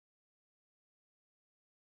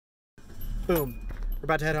Boom. We're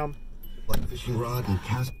about to head home. Like fishing rod and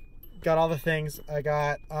cast. Got all the things. I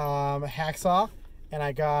got a hacksaw, and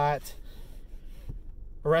I got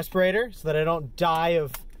a respirator so that I don't die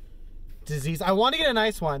of disease. I want to get a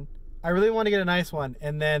nice one. I really want to get a nice one,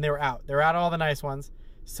 and then they were out. They were out of all the nice ones,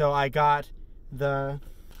 so I got the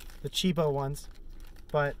cheapo ones.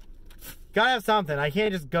 But gotta have something. I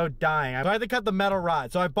can't just go dying. I had to cut the metal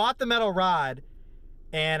rod. So I bought the metal rod,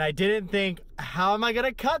 and I didn't think, how am I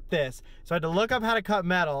gonna cut this? So I had to look up how to cut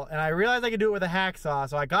metal, and I realized I could do it with a hacksaw.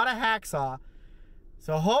 So I got a hacksaw.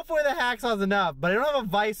 So hopefully the hacksaw is enough, but I don't have a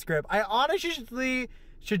vice grip. I honestly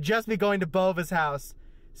should just be going to Bova's house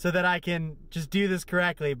so that I can just do this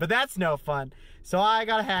correctly, but that's no fun. So I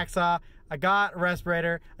got a hacksaw, I got a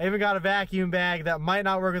respirator, I even got a vacuum bag that might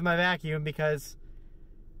not work with my vacuum because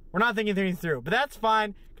we're not thinking things through. But that's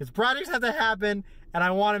fine, because projects have to happen, and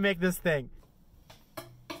I want to make this thing.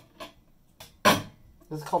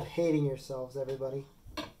 This is called hating yourselves, everybody.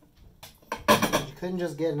 You couldn't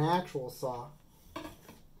just get an actual saw.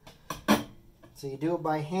 So you do it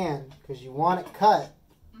by hand, because you want it cut.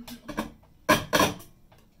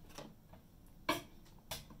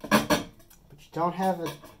 But you don't have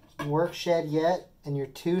a work shed yet, and you're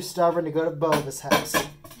too stubborn to go to Bova's house. I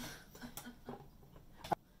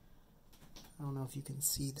don't know if you can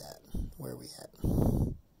see that. Where are we at?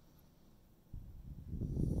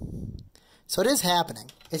 So it is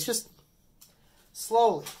happening. It's just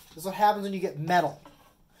slowly. This is what happens when you get metal.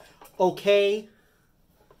 Okay?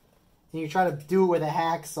 And you try to do it with a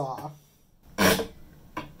hacksaw.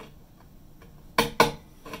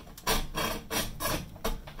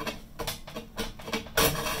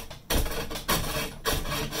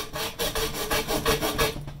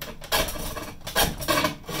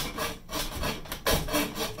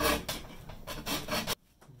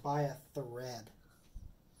 By a thread.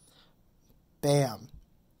 Bam.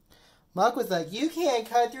 Muck was like, you can't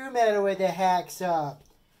cut through metal with a hacksaw.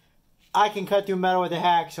 I can cut through metal with a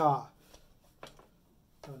hacksaw.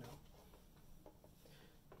 Oh no.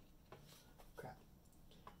 Crap.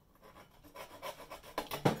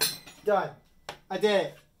 Done. I did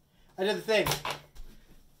it. I did the thing.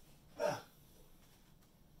 Ugh.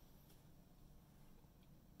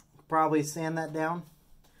 Probably sand that down.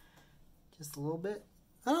 Just a little bit.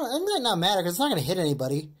 I don't know, it might not matter because it's not going to hit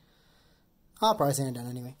anybody. I'll probably sand it down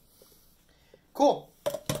anyway. Cool.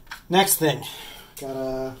 Next thing.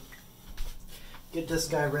 Gotta get this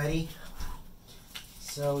guy ready.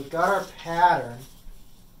 So we've got our pattern.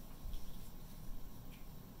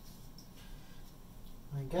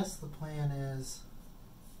 I guess the plan is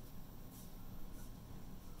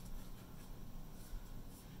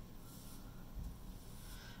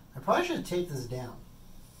I probably should take this down.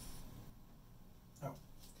 Oh.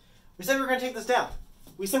 We said we were going to take this down.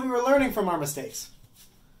 We said we were learning from our mistakes.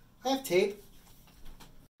 I have tape.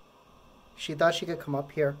 She thought she could come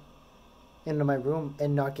up here into my room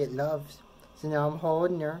and not get loved. So now I'm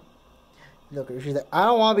holding her. Look at her. She's like, I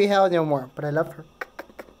don't want to be held no more, but I love her.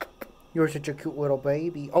 You're such a cute little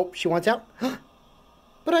baby. Oh, she wants out.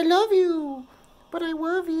 But I love you. But I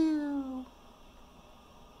love you.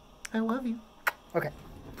 I love you. Okay.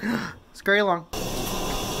 Scurry along.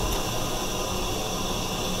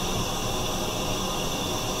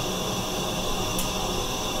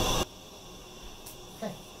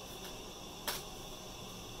 Okay.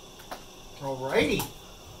 Alrighty.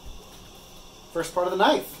 First part of the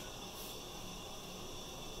knife.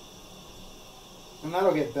 And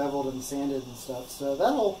that'll get beveled and sanded and stuff, so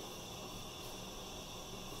that'll...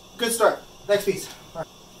 Good start. Next piece. All right.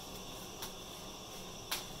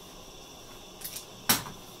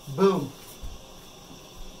 Boom.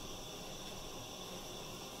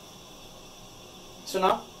 So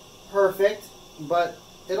not perfect, but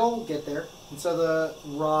it'll get there. And so the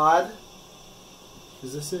rod...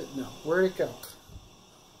 Is this it? No. Where'd it go?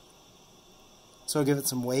 So I'll give it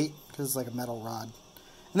some weight, because it's like a metal rod.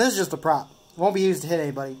 And this is just a prop. It won't be used to hit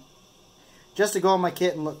anybody. Just to go on my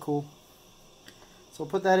kit and look cool. So we'll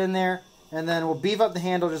put that in there, and then we'll beef up the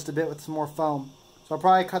handle just a bit with some more foam. So I'll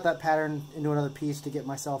probably cut that pattern into another piece to get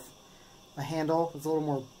myself a handle that's a little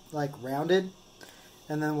more like rounded.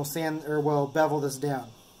 And then we'll sand, or we'll bevel this down.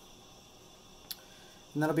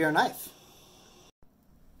 And that'll be our knife.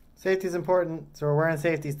 Safety is important, so we're wearing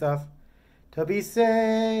safety stuff. To be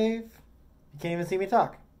safe. You can't even see me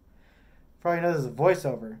talk. Probably know this is a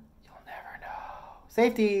voiceover. You'll never know.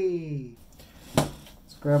 Safety!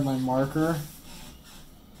 Let's grab my marker.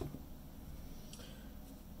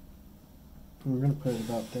 We're going to put it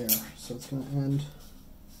about there. So it's going to end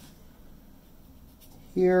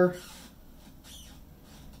here.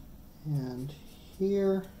 And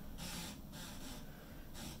here.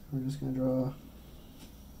 We're just going to draw.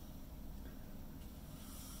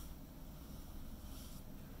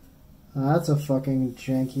 That's a fucking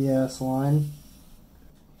janky ass line.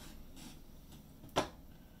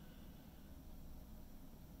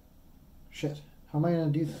 Shit. How am I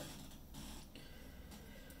going to do that?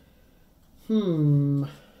 Can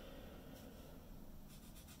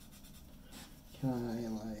I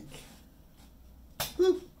like...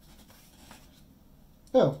 Boop.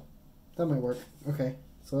 Oh, that might work. Okay,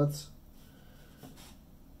 so let's...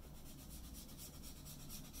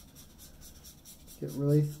 get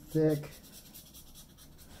really thick.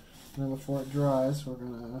 And then before it dries, we're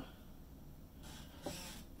gonna...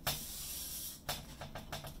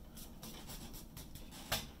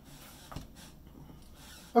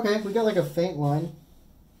 Okay, we got like a faint line.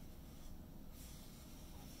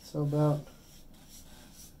 So about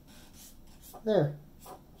there.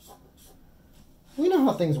 We know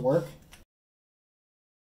how things work.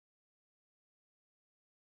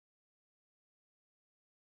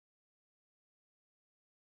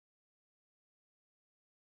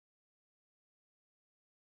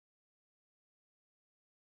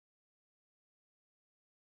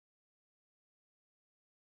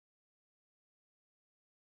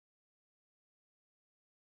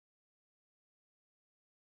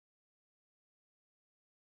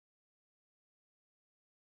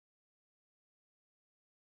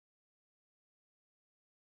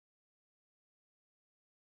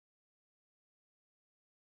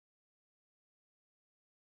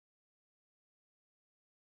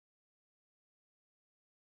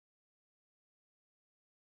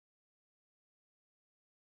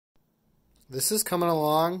 This is coming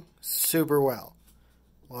along super well.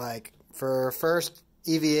 Like, for first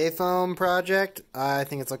EVA foam project, I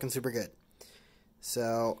think it's looking super good.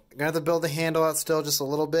 So, I'm going to have to build the handle out still just a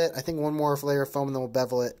little bit. I think one more layer of foam and then we'll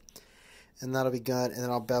bevel it. And that'll be good. And then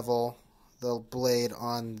I'll bevel the blade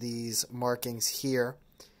on these markings here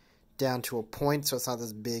down to a point so it's not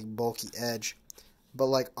this big bulky edge. But,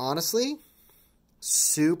 like, honestly,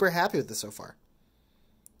 super happy with this so far.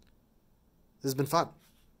 This has been fun.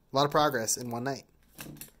 A lot of progress in one night.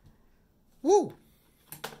 Woo!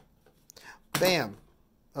 Bam.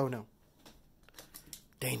 Oh, no.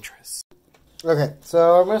 Dangerous. Okay,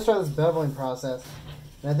 so I'm going to start this beveling process.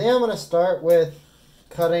 And I think I'm going to start with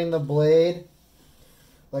cutting the blade,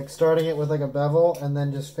 like starting it with like a bevel, and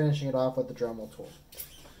then just finishing it off with the Dremel tool.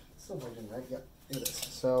 Still working, right? Yep, it is.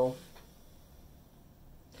 So,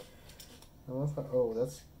 I don't know if oh,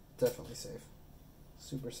 that's definitely safe.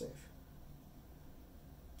 Super safe.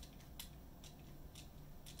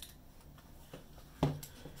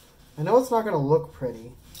 I know it's not going to look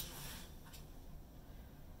pretty.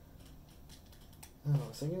 Oh,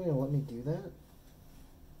 is it going to let me do that?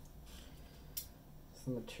 Is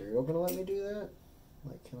the material going to let me do that?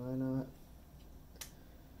 Like, can I not?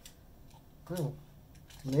 No.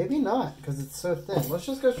 Maybe not, because it's so thin. Let's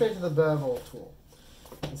just go straight to the bevel tool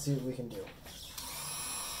and see what we can do.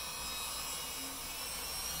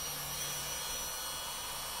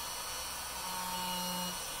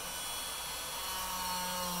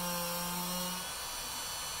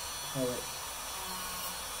 All right.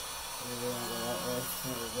 Maybe I'll go that way.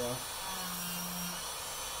 There we go.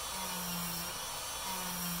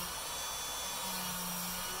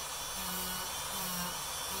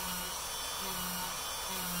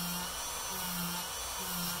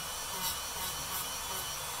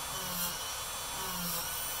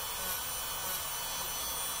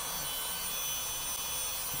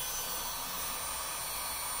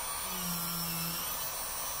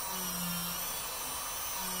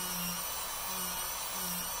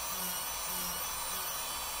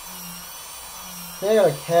 I think I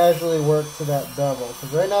gotta casually work to that bevel,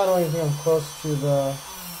 because right now I don't even think I'm close to the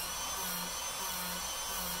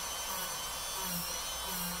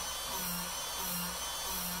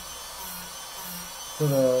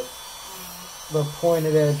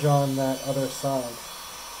pointed edge on that other side.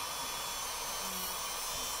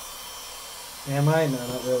 Am I? No,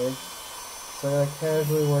 not really. So I gotta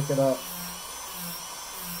casually work it up.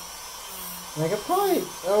 And I could probably,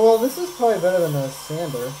 oh well, this is probably better than a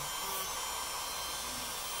sander.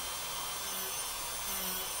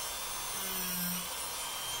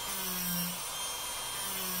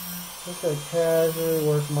 Just gotta casually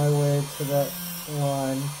work my way to that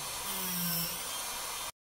line.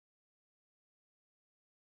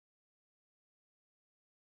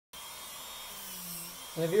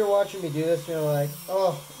 And if you're watching me do this and you're like,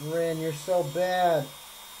 oh, Rin, you're so bad,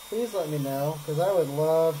 please let me know, because I would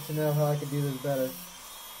love to know how I could do this better.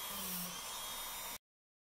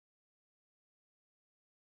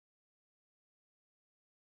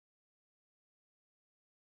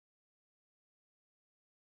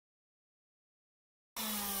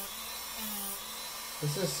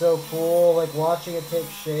 This is so cool. Like watching it take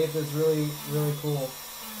shape is really, really cool.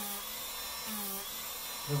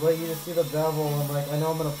 The way you just see the bevel, I'm like, I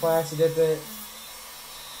know I'm gonna plastic dip it.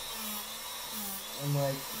 I'm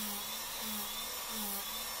like,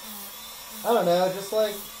 I don't know, just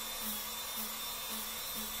like,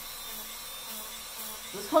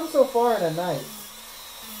 this comes so far in a night.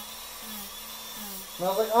 And I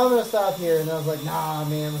was like, oh, I'm gonna stop here, and I was like, nah,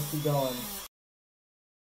 man, let's keep going.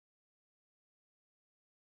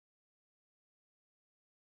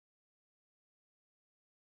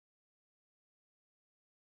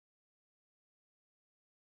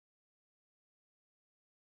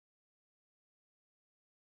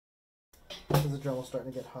 Because the Dremel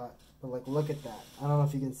starting to get hot. But like, look at that. I don't know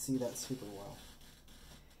if you can see that super well.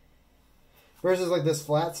 Versus like this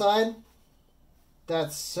flat side.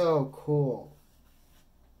 That's so cool.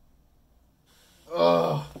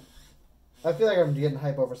 Ugh. I feel like I'm getting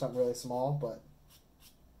hype over something really small, but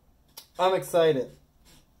I'm excited.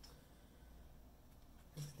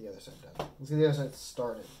 Let's get the other side done. Let's get the other side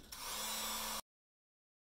started.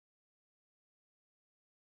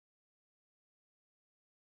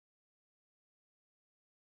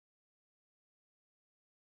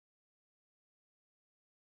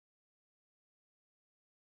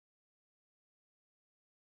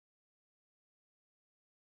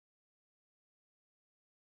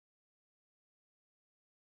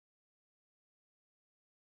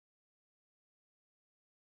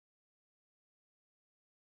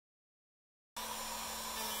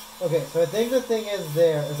 Okay, so I think the thing is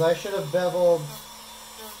there is I should have beveled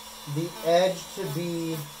the edge to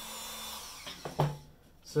be,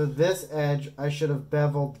 so this edge I should have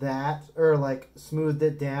beveled that, or like smoothed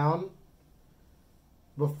it down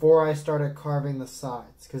before I started carving the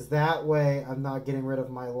sides, because that way I'm not getting rid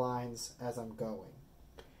of my lines as I'm going.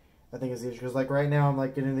 I think is the issue, because like right now I'm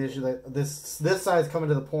like getting the issue that this side's coming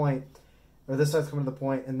to the point, or this side's coming to the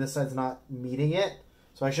point, and this side's not meeting it.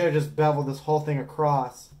 So I should have just beveled this whole thing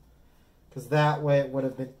across, because that way it would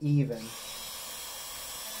have been even. And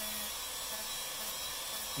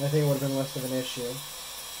I think it would have been less of an issue.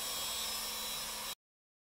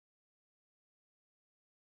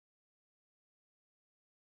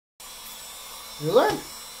 We learn.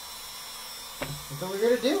 That's what we're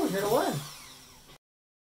here to do. We're here to learn.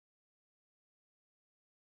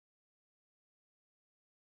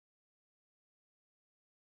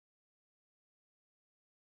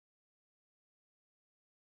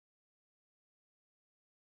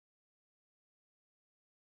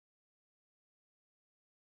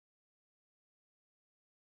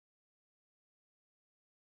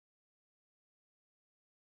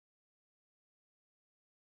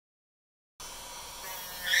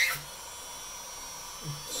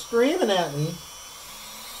 Screaming at me.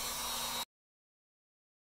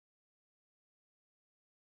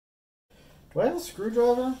 Do I have a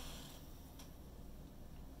screwdriver?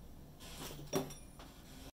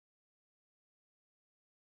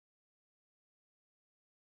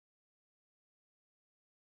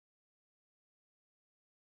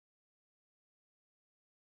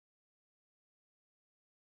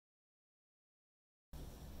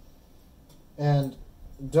 And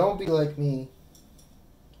don't be like me.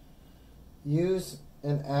 Use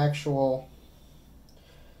an actual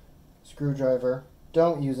screwdriver.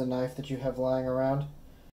 Don't use a knife that you have lying around.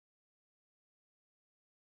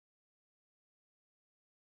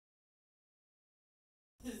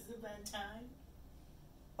 This is a bad time.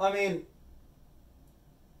 I mean,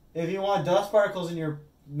 if you want dust particles in your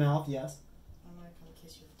mouth, yes. I'm gonna come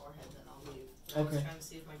kiss your forehead, then I'll leave. I'm Okay. just trying to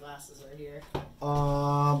see if my glasses are here.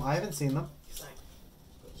 I haven't seen them. He's like,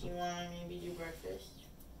 do you want to maybe do breakfast?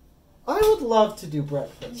 I would love to do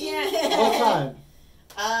breakfast. Yeah. What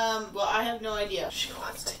time? Well, I have no idea. She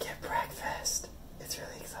wants to get breakfast. It's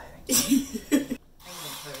really exciting.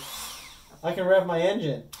 I can rev my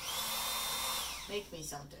engine. Make me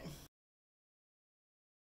something.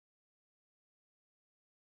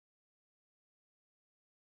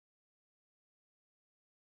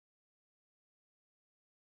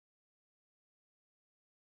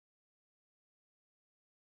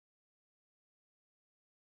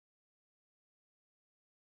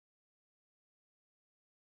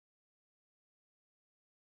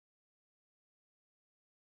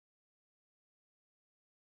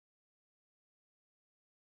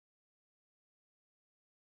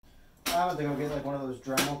 I would think I'll get like one of those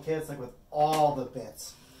Dremel kits, like with all the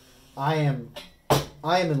bits. I am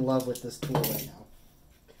in love with this tool right now.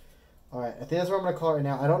 Alright, I think that's what I'm going to call it right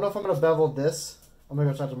now. I don't know if I'm going to bevel this. I'm going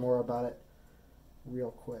to go talk to more about it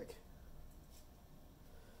real quick.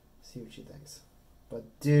 See what she thinks. But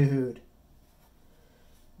dude,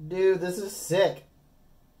 this is sick.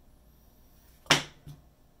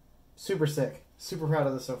 Super sick. Super proud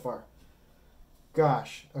of this so far.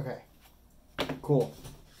 Gosh. Okay. Cool.